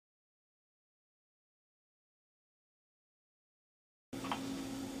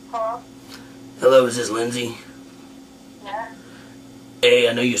Hello? Hello, is this Lindsay? Yeah? Hey,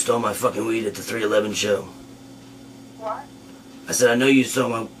 I know you stole my fucking weed at the 311 show. What? I said I know you stole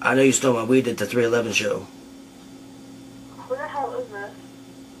my weed at the 311 show. Who the hell is this?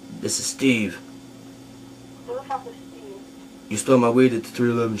 This is Steve. Who the fuck is Steve? You stole my weed at the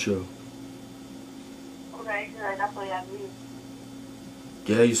 311 show. Okay, because I definitely have weed.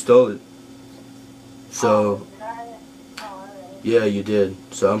 Yeah, you stole it. So, did I? Oh, alright. yeah, you did.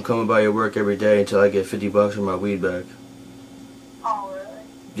 So I'm coming by your work every day until I get $50 for my weed back. Oh, really?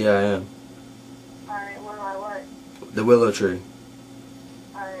 Yeah, I am. Alright, where do I work? The Willow Tree.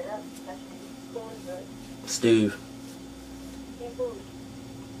 Alright, that's me. Who is it? Steve. Steve who?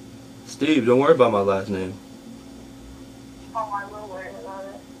 Steve, don't worry about my last name. Oh, I will worry about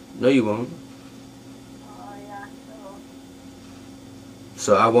it. No, you won't. Oh, yeah, so.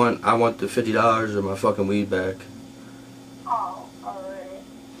 So I want the $50 or my fucking weed back. Oh, alright.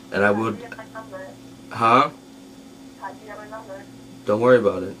 And I How'd would... you get my number? Huh? How'd you get my number? Don't worry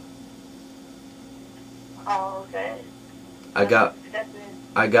about it. Oh, okay. I got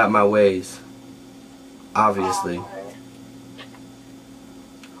my ways. Obviously. Oh, alright.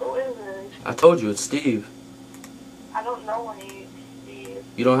 Who is it? I told you, it's Steve. I don't know any Steve.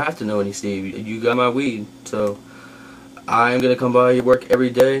 You don't have to know any Steve. You got my weed. So I'm gonna come by your work every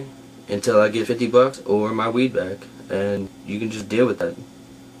day until I get $50 or my weed back. And you can just deal with that.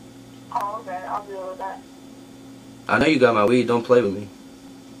 Oh, okay, I'll deal with that. I know you got my weed, don't play with me.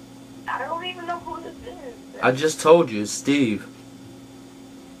 I don't even know who this is. I just told you, it's Steve.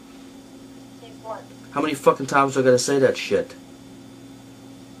 Steve what? How many fucking times do I gotta say that shit?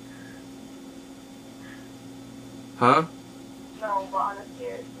 Huh? No, but I'm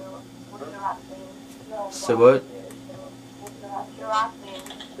scared, so what's your last name? No, but Say what? I'm scared, so what's your last name?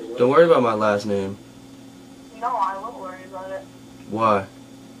 Don't worry about my last name. No, I won't worry about it. Why?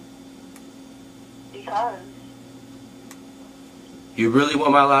 Because. You really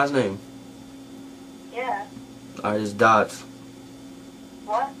want my last name? Yeah. Alright, it's Dots.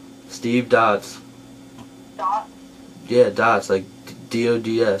 What? Steve Dots. Dot? Yeah, Dots, like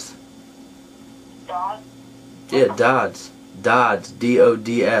D-O-D-S. Dot? Yeah, Dodds. Dodds.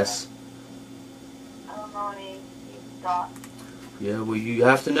 D-O-D-S. I don't know any Dot. Yeah, well, you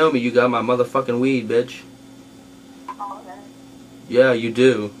have to know me. You got my motherfucking weed, bitch. Oh, okay. Yeah, you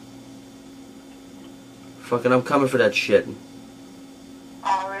do. Fucking, I'm coming for that shit.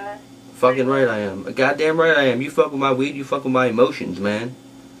 Oh, really? Fucking right I am. Goddamn right I am. You fuck with my weed, you fuck with my emotions, man.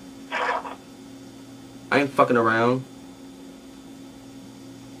 I ain't fucking around.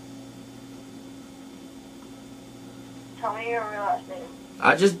 Tell me your real last name.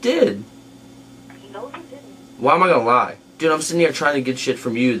 I just did. No, you didn't. Why am I gonna lie? Dude, I'm sitting here trying to get shit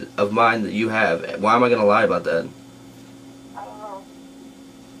from you, of mine that you have. Why am I gonna lie about that? I don't know.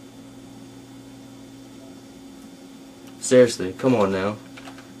 Seriously, come on now.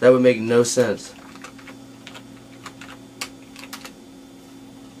 That would make no sense.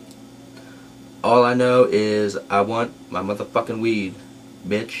 All I know is I want my motherfucking weed,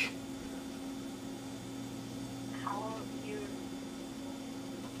 bitch. How you...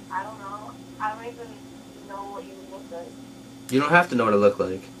 I don't know. I don't even know what you look like. You don't have to know what I look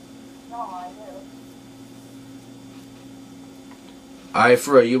like. No, I do. Alright,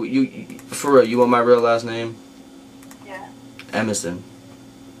 for real, you want my real last name? Yeah. Emerson.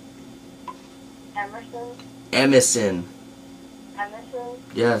 Emerson? Emerson. Emerson?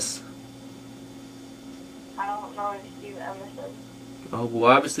 Yes. I don't know any Steve Emerson. Oh,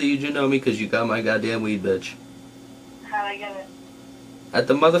 well, obviously you do know me because you got my goddamn weed, bitch. How'd I get it? At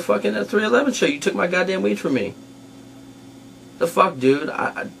the motherfucking 311 show, you took my goddamn weed from me. The fuck, dude?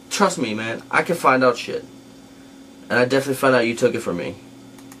 Trust me, man. I can find out shit. And I definitely found out you took it from me.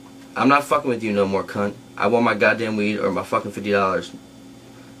 I'm not fucking with you no more, cunt. I want my goddamn weed or my fucking $50.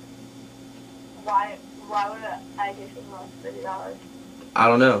 Why would I give you $50? I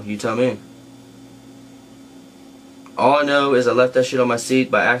don't know. You tell me. All I know is I left that shit on my seat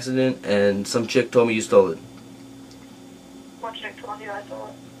by accident and some chick told me you stole it. What chick told you I stole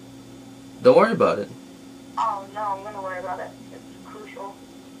it? Don't worry about it. Oh, no, I'm gonna worry about it. It's crucial.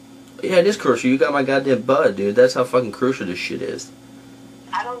 Yeah, it is crucial. You got my goddamn bud, dude. That's how fucking crucial this shit is.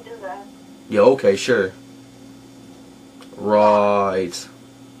 I don't do that. Yeah, okay, sure. Right.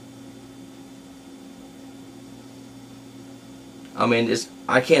 I mean,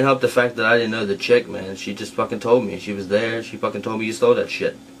 I can't help the fact that I didn't know the chick, man. She just fucking told me. She was there. She fucking told me you stole that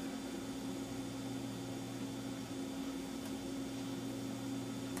shit.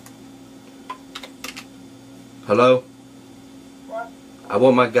 Hello? What? I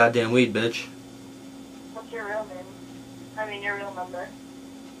want my goddamn weed, bitch. What's your real name? I mean, your real number.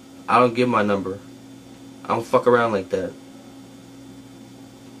 I don't give my number. I don't fuck around like that.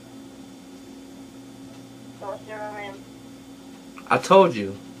 So what's your name? I told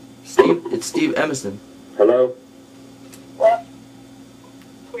you. Steve, it's Steve Emerson. Hello? What?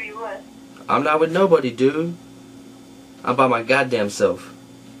 Who you with? I'm not with nobody, dude. I'm by my goddamn self.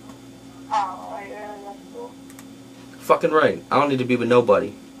 Oh, you're in the school. Fucking right. I don't need to be with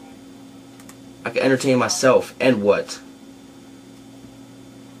nobody. I can entertain myself. And what?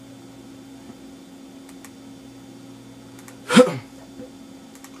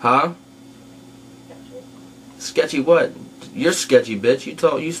 Huh? Sketchy what? You're sketchy, bitch.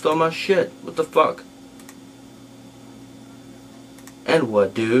 You stole my shit. What the fuck? And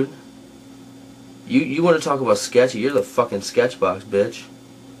what, dude? You want to talk about sketchy? You're the fucking sketchbox, bitch.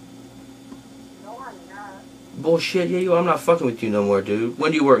 No, I'm not. Bullshit, yeah, I'm not fucking with you no more, dude.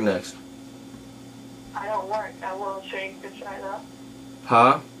 When do you work next? I don't work. I will trade. Good try though.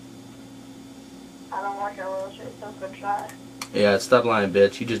 Huh? I don't work. I will trade. So good try. Yeah, stop lying,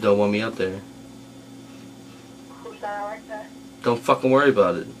 bitch. You just don't want me up there. Who said I work there? Don't fucking worry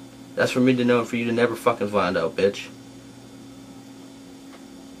about it. That's for me to know and for you to never fucking find out, bitch.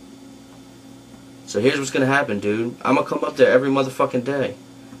 So here's what's gonna happen, dude. I'm gonna come up there every motherfucking day.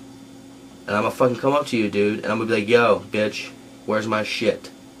 And I'm gonna fucking come up to you, dude, and I'm gonna be like, yo, bitch, where's my shit?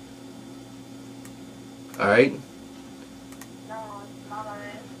 Alright? No, it's not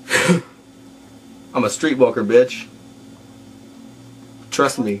alright. I'm a streetwalker, bitch.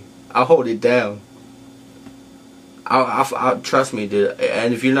 Trust me. I'll hold it down. I'll trust me, dude.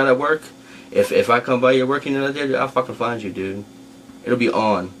 And if you're not at work, if I come by your working another day, I'll fucking find you, dude. It'll be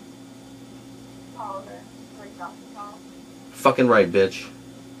on. Oh, okay. Like that. Oh. Fucking right, bitch.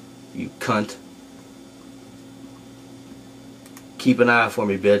 You cunt. Keep an eye out for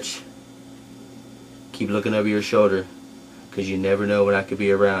me, bitch. Keep looking over your shoulder. Cause you never know when I could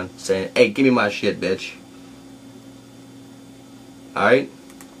be around saying, hey, give me my shit, bitch. Alright?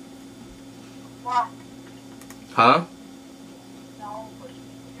 What? Huh? No, but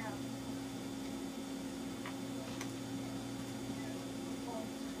yeah.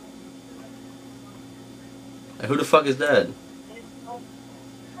 Hey, who the fuck is that?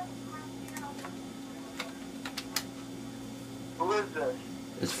 Who is this?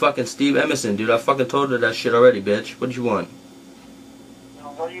 It's fucking Steve Emerson, dude. I fucking told her that shit already, bitch. What did you want?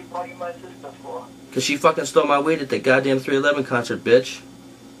 What are you bugging my sister for? Cause she fucking stole my weed at the goddamn 311 concert, bitch.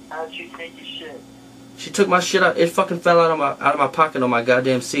 How'd she take your shit? She took my shit out. It fucking fell out of my pocket on my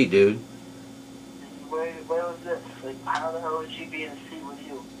goddamn seat, dude. Where was this? Like, how the hell would she be in a seat with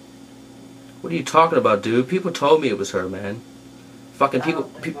you? What are you talking about, dude? People told me it was her, man. Fucking people. I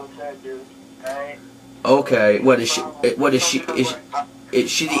don't think it was her, dude. Alright? Okay, what is she? What is she? Is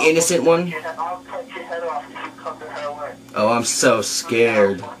she the innocent one? I'll cut your head off if you come to her work. Oh, I'm so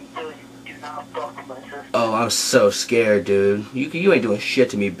scared. Oh, I'm so scared, dude. You ain't doing shit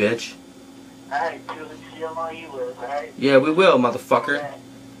to me, bitch. Alright, dude, let's see how long you live, alright? Yeah, we will, motherfucker.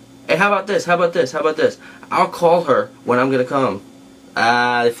 Hey, how about this? How about this? How about this? I'll call her when I'm gonna come.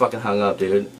 Ah, they fucking hung up, dude.